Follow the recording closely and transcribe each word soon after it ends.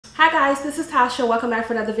Hi guys, this is Tasha. Welcome back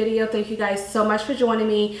for another video. Thank you guys so much for joining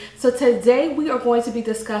me. So today we are going to be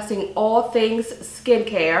discussing all things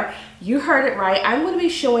skincare. You heard it right. I'm going to be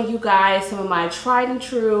showing you guys some of my tried and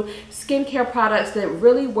true skincare products that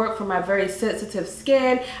really work for my very sensitive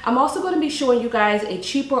skin. I'm also going to be showing you guys a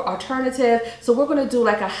cheaper alternative. So we're going to do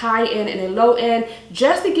like a high end and a low end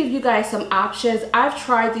just to give you guys some options. I've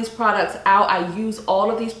tried these products out. I use all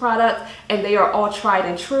of these products and they are all tried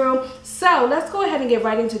and true. So let's go ahead and get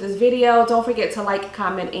right into this video. Don't forget to like,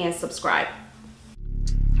 comment, and subscribe.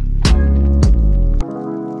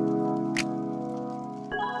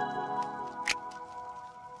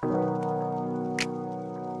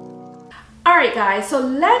 Alright guys, so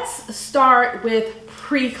let's start with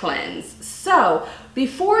pre-cleanse. So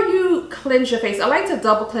before you cleanse your face, I like to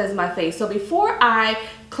double cleanse my face. So before I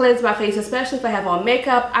cleanse my face, especially if I have on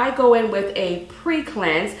makeup, I go in with a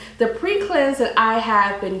pre-cleanse. The pre-cleanse that I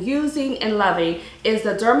have been using and loving is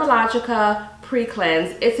the Dermalogica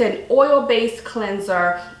pre-cleanse. It's an oil-based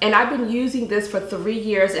cleanser and I've been using this for 3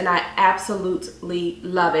 years and I absolutely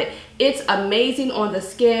love it. It's amazing on the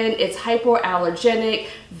skin. It's hypoallergenic,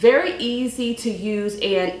 very easy to use,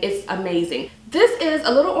 and it's amazing. This is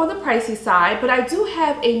a little on the pricey side, but I do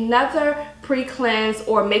have another pre-cleanse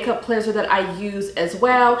or makeup cleanser that I use as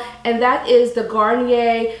well, and that is the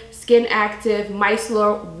Garnier Skin Active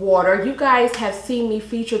Micellar Water. You guys have seen me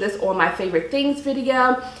feature this on my favorite things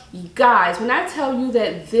video. You guys, when I tell you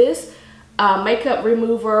that this makeup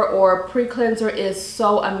remover or pre-cleanser is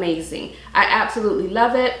so amazing, I absolutely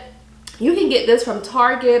love it. You can get this from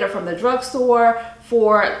Target or from the drugstore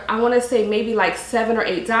for, I want to say maybe like $7 or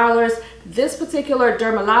 $8. This particular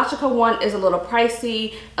Dermalogica one is a little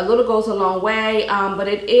pricey. A little goes a long way, but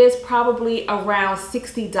it is probably around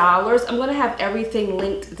 $60. I'm going to have everything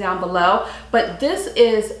linked down below, but this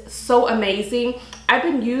is so amazing. I've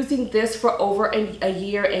been using this for over a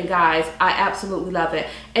year, and guys, I absolutely love it.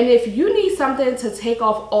 And if you need something to take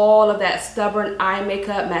off all of that stubborn eye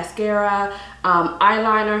makeup, mascara,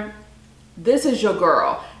 eyeliner, this is your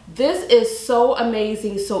girl. This is so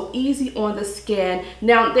amazing, so easy on the skin.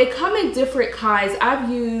 Now, they come in different kinds. I've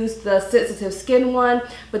used the sensitive skin one,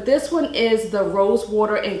 but this one is the rose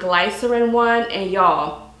water and glycerin one, and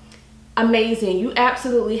y'all, amazing. You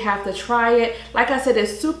absolutely have to try it. Like I said,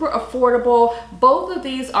 it's super affordable. Both of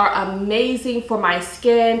these are amazing for my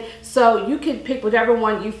skin, so you can pick whatever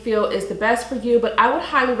one you feel is the best for you, but I would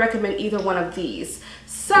highly recommend either one of these.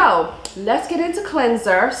 So let's get into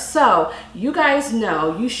cleanser. So you guys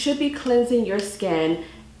know you should be cleansing your skin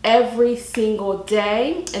every single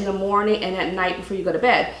day, in the morning and at night before you go to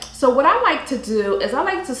bed. So what I like to do is I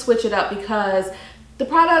like to switch it up because the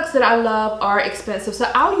products that I love are expensive. So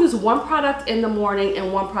I'll use one product in the morning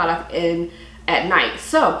and one product at night.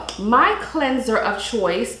 So my cleanser of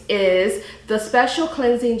choice is the Special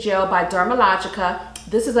Cleansing Gel by Dermalogica.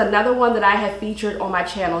 This is another one that I have featured on my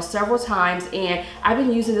channel several times, and I've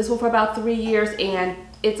been using this one for about 3 years, and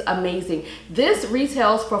it's amazing. This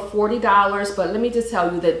retails for $40, but let me just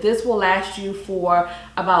tell you that this will last you for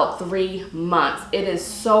about 3 months. It is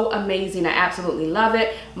so amazing. I absolutely love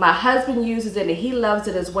it. My husband uses it and he loves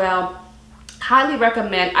it as well. Highly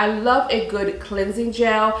recommend. I love a good cleansing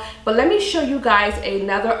gel, but let me show you guys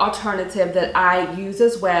another alternative that I use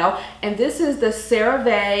as well, and this is the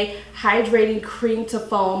CeraVe Hydrating Cream to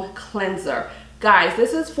Foam Cleanser. Guys,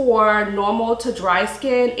 this is for normal to dry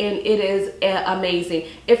skin, and it is amazing.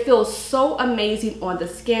 It feels so amazing on the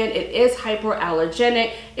skin. It is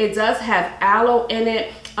hyperallergenic. It does have aloe in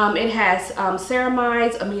it. It has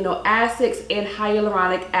ceramides, amino acids, and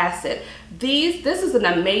hyaluronic acid. This is an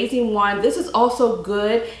amazing one. This is also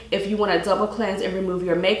good if you want to double cleanse and remove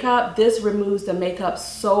your makeup. This removes the makeup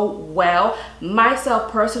so well.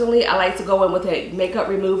 Myself personally, I like to go in with a makeup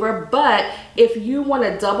remover, but if you want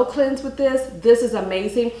to double cleanse with this is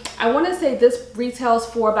amazing. I want to say this retails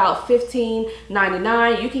for about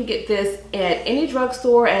 $15.99. You can get this at any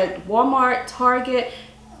drugstore, at Walmart, Target.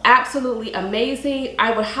 Absolutely amazing.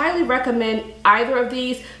 I would highly recommend either of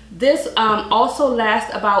these. This also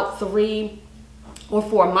lasts about 3 or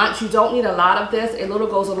 4 months. You don't need a lot of this. A little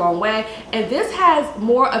goes a long way. And this has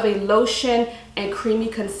more of a lotion and creamy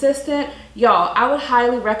consistent. Y'all, I would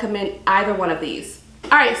highly recommend either one of these.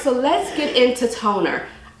 All right, so let's get into toner.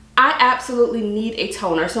 I absolutely need a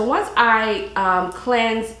toner. So once I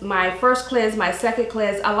cleanse, my first cleanse, my second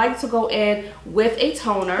cleanse, I like to go in with a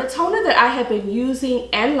toner. The toner that I have been using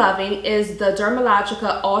and loving is the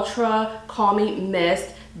Dermalogica Ultra Calming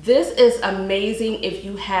Mist. This is amazing if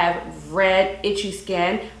you have red, itchy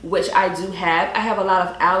skin, which I do have. I have a lot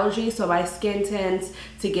of allergies, so my skin tends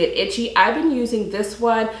to get itchy. I've been using this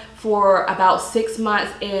one for about 6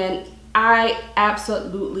 months, and I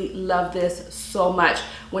absolutely love this so much.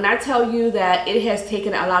 When I tell you that it has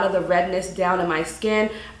taken a lot of the redness down in my skin,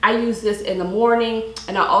 I use this in the morning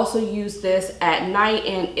and I also use this at night,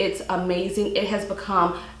 and it's amazing. It has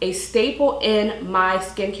become a staple in my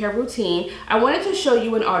skincare routine. I wanted to show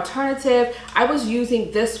you an alternative. I was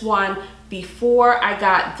using this one before I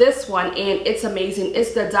got this one, and it's amazing.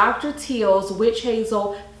 It's the Dr. Teal's Witch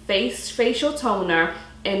Hazel Facial Toner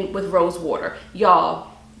and with rose water.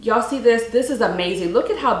 Y'all see this? This is amazing. Look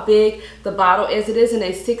at how big the bottle is. It is in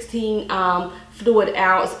a 16 fluid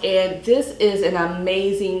ounce, and this is an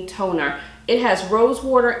amazing toner. It has rose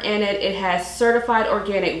water in it. It has certified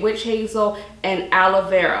organic witch hazel and aloe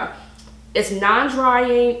vera. It's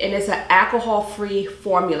non-drying and it's an alcohol-free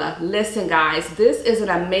formula. Listen guys, this is an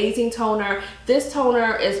amazing toner. This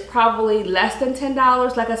toner is probably less than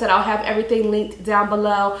 $10. Like I said, I'll have everything linked down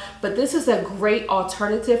below, but this is a great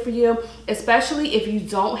alternative for you, especially if you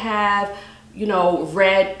don't have, you know,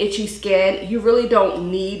 red itchy skin. You really don't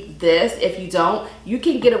need this. If you don't, you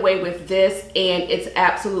can get away with this, and it's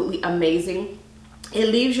absolutely amazing. It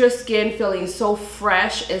leaves your skin feeling so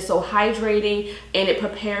fresh and so hydrating, and it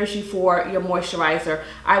prepares you for your moisturizer.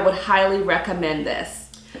 I would highly recommend this.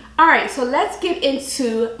 All right, so let's get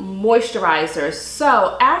into moisturizers.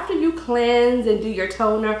 So after you cleanse and do your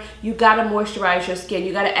toner, you gotta moisturize your skin.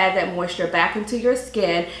 You gotta add that moisture back into your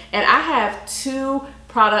skin. And I have two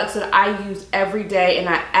products that I use every day, and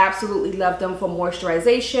I absolutely love them for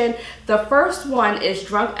moisturization. The first one is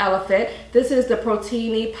Drunk Elephant. This is the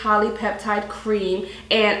Proteiny Polypeptide Cream,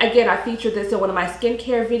 and again, I featured this in one of my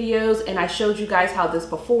skincare videos, and I showed you guys how this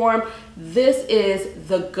performed. This is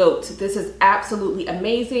the GOAT. This is absolutely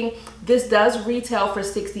amazing. This does retail for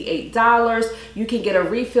 $68. You can get a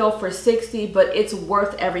refill for $60, but it's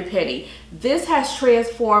worth every penny. This has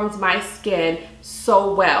transformed my skin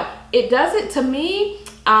so well. It doesn't, to me,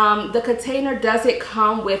 the container doesn't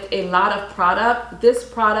come with a lot of product. This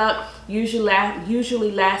product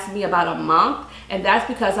usually lasts me about a month, and that's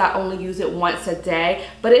because I only use it once a day.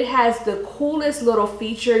 But it has the coolest little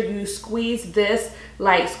feature. You squeeze this,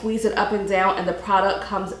 like squeeze it up and down, and the product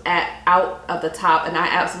comes out of the top, and I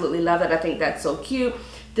absolutely love it. I think that's so cute.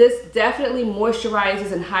 This definitely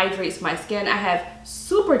moisturizes and hydrates my skin. I have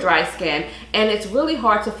super dry skin, and it's really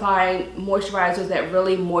hard to find moisturizers that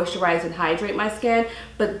really moisturize and hydrate my skin,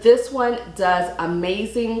 but this one does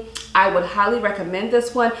amazing. I would highly recommend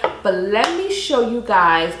this one, but let me show you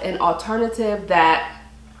guys an alternative that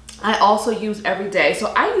I also use every day.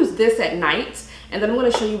 So I use this at night, and then I'm going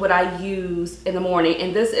to show you what I use in the morning,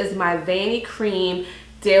 and this is my Vanity Cream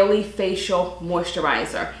Daily Facial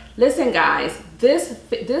Moisturizer. Listen guys, this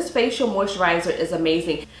facial moisturizer is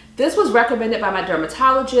amazing. This was recommended by my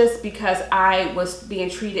dermatologist because I was being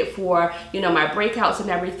treated for, you know, my breakouts and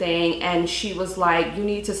everything, and she was like, you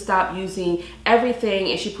need to stop using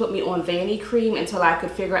everything, and she put me on Vanity Cream until I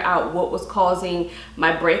could figure out what was causing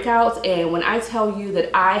my breakouts. And when I tell you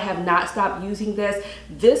that I have not stopped using this,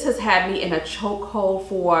 this has had me in a chokehold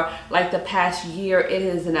for like the past year. It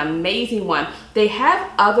is an amazing one. They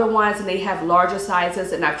have other ones and they have larger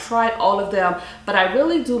sizes, and I've tried all of them, but I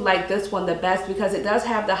really do like this one the best because it does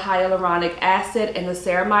have the hyaluronic acid and the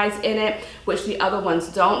ceramides in it, which the other ones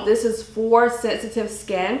don't. This is for sensitive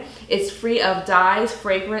skin. It's free of dyes,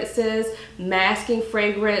 fragrances, masking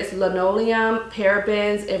fragrance, linoleum,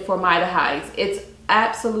 parabens, and formaldehydes. It's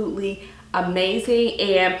absolutely amazing,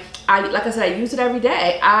 and like I said, I use it every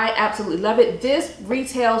day. I absolutely love it. This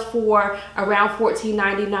retails for around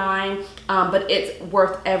 $14.99, but it's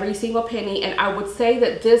worth every single penny, and I would say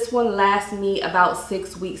that this one lasts me about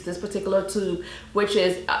 6 weeks, this particular tube, which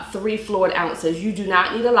is 3 fluid ounces. You do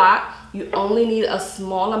not need a lot. You only need a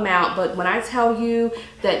small amount, but when I tell you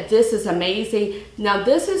that this is amazing, now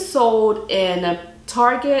this is sold in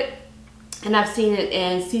Target, and I've seen it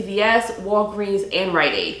in CVS, Walgreens, and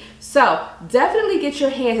Rite Aid. So definitely get your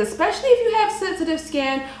hands, especially if you have sensitive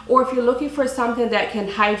skin, or if you're looking for something that can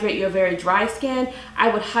hydrate your very dry skin. I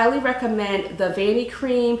would highly recommend the Vanity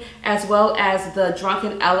Cream as well as the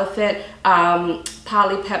Drunken Elephant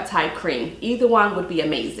Polypeptide Cream. Either one would be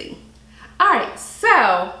amazing. All right,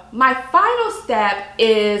 so my final step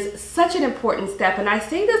is such an important step, and I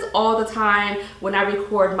say this all the time when I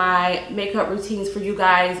record my makeup routines for you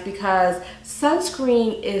guys because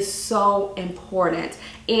sunscreen is so important.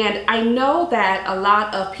 And I know that a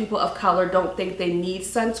lot of people of color don't think they need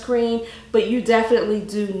sunscreen, but you definitely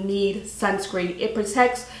do need sunscreen. It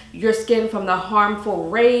protects your skin from the harmful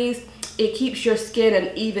rays. It keeps your skin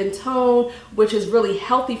an even tone, which is really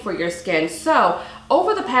healthy for your skin. So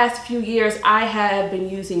over the past few years, I have been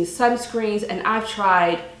using sunscreens, and I've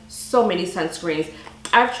tried so many sunscreens.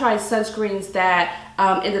 I've tried sunscreens that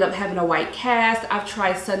ended up having a white cast. I've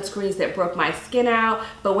tried sunscreens that broke my skin out.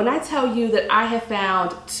 But when I tell you that I have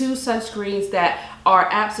found 2 sunscreens that are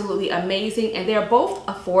absolutely amazing, and they're both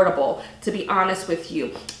affordable, to be honest with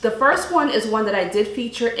you. The first one is one that I did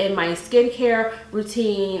feature in my skincare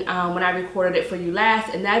routine when I recorded it for you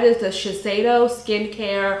last, and that is the Shiseido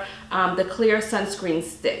Skincare the Clear Sunscreen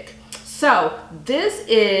Stick. So this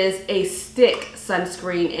is a stick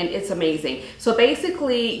sunscreen, and it's amazing. So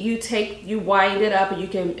basically you wind it up, and you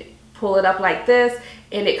can pull it up like this,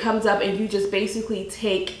 and it comes up, and you just basically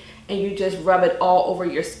take and you just rub it all over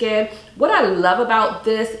your skin. What I love about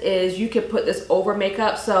this is you can put this over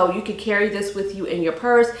makeup, so you can carry this with you in your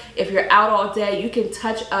purse. If you're out all day, you can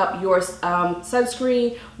touch up your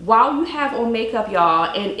sunscreen while you have on makeup,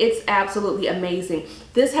 y'all, and it's absolutely amazing.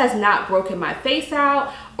 This has not broken my face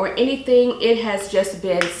out or anything. It has just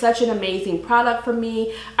been such an amazing product for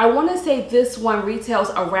me. I want to say this one retails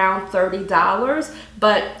around $30,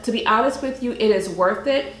 but to be honest with you, it is worth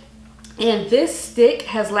it. And this stick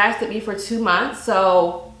has lasted me for 2 months,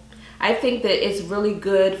 so I think that it's really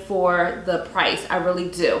good for the price. I really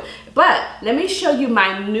do. But let me show you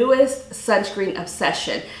my newest sunscreen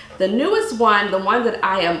obsession. The newest one, the one that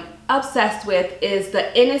I am obsessed with, is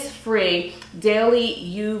the Innisfree Daily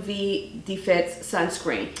UV Defense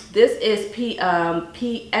Sunscreen. This is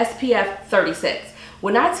SPF 36.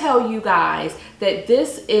 When I tell you guys that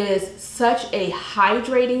this is such a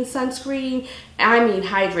hydrating sunscreen, I mean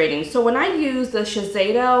hydrating. So when I use the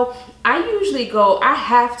Shiseido, I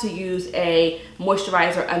have to use a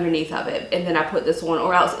moisturizer underneath of it, and then I put this on,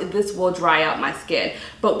 or else this will dry out my skin.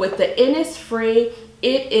 But with the Innisfree,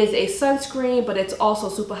 it is a sunscreen, but it's also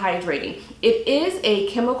super hydrating. It is a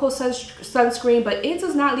chemical sunscreen, but it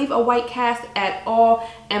does not leave a white cast at all,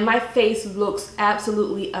 and my face looks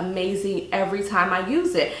absolutely amazing every time I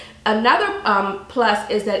use it. Another plus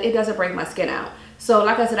is that it doesn't break my skin out. So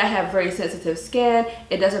like I said, I have very sensitive skin.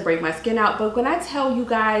 It doesn't break my skin out. But when I tell you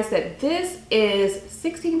guys that this is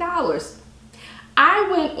 $16, I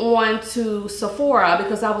went on to Sephora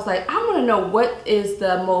because I was like, I want to know what is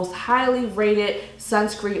the most highly rated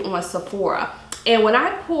sunscreen on Sephora. And when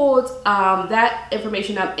I pulled that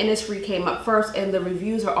information up, Innisfree came up first, and the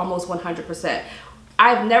reviews are almost 100%.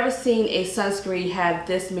 I've never seen a sunscreen have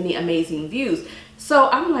this many amazing views. So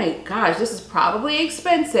I'm like, gosh, this is probably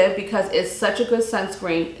expensive because it's such a good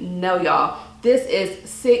sunscreen. No, y'all, this is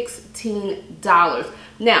 $16.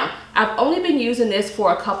 Now, I've only been using this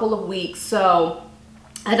for a couple of weeks, so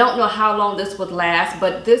I don't know how long this would last,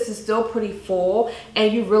 but this is still pretty full,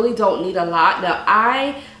 and you really don't need a lot. Now,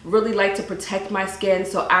 I really like to protect my skin,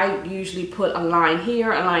 so I usually put a line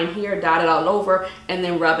here, dot it all over, and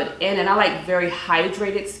then rub it in. And I like very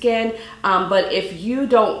hydrated skin, but if you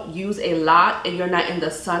don't use a lot and you're not in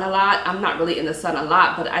the sun a lot, I'm not really in the sun a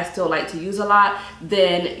lot, but I still like to use a lot,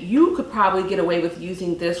 then you could probably get away with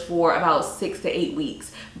using this for about 6 to 8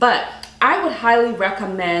 weeks. But I would highly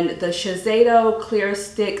recommend the Shiseido Clear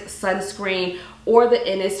Stick Sunscreen or the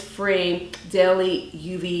Innisfree Daily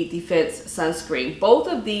UV Defense Sunscreen. Both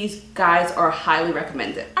of these guys are highly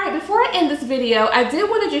recommended. All right, before I end this video, I did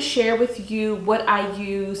want to just share with you what I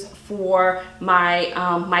use for my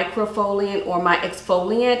microfoliant or my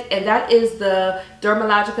exfoliant, and that is the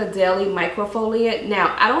Dermalogica Daily Microfoliant.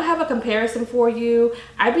 Now, I don't have a comparison for you.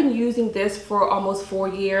 I've been using this for almost 4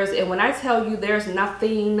 years, and when I tell you there's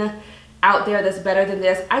nothing out there that's better than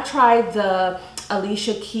this. I tried the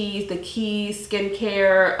Alicia Keys, the Keys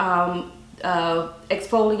skincare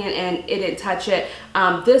exfoliant, and it didn't touch it.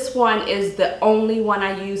 This one is the only one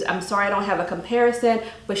I use. I'm sorry I don't have a comparison,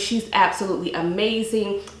 but she's absolutely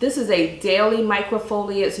amazing. This is a daily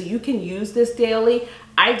microfoliant, so you can use this daily.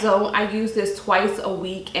 I don't. I use this twice a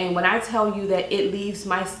week, and when I tell you that it leaves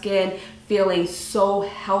my skin feeling so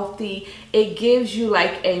healthy, it gives you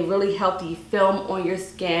like a really healthy film on your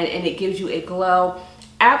skin, and it gives you a glow.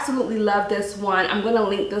 Absolutely love this one. I'm going to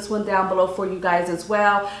link this one down below for you guys as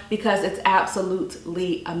well because it's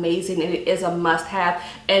absolutely amazing, and it is a must-have.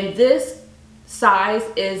 And this size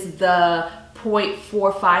is the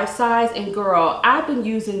 0.45 size, and girl, I've been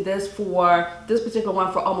using this particular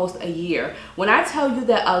one for almost a year. When I tell you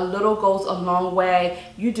that a little goes a long way,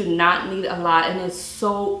 you do not need a lot, and it's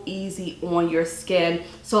so easy on your skin.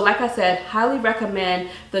 So like I said, highly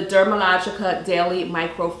recommend the Dermalogica Daily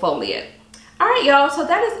Microfoliant. Alright y'all, so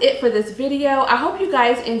that is it for this video. I hope you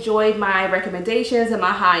guys enjoyed my recommendations and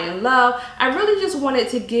my high and low. I really just wanted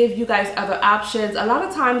to give you guys other options. A lot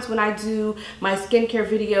of times when I do my skincare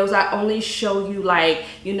videos, I only show you like,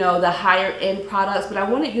 you know, the higher end products, but I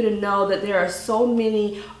wanted you to know that there are so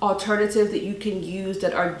many alternatives that you can use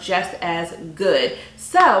that are just as good.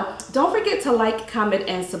 So don't forget to like, comment,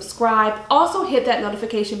 and subscribe. Also hit that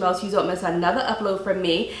notification bell so you don't miss another upload from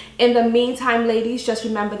me. In the meantime, ladies, just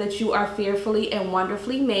remember that you are fearfully and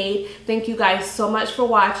wonderfully made. Thank you guys so much for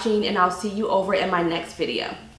watching, and I'll see you over in my next video.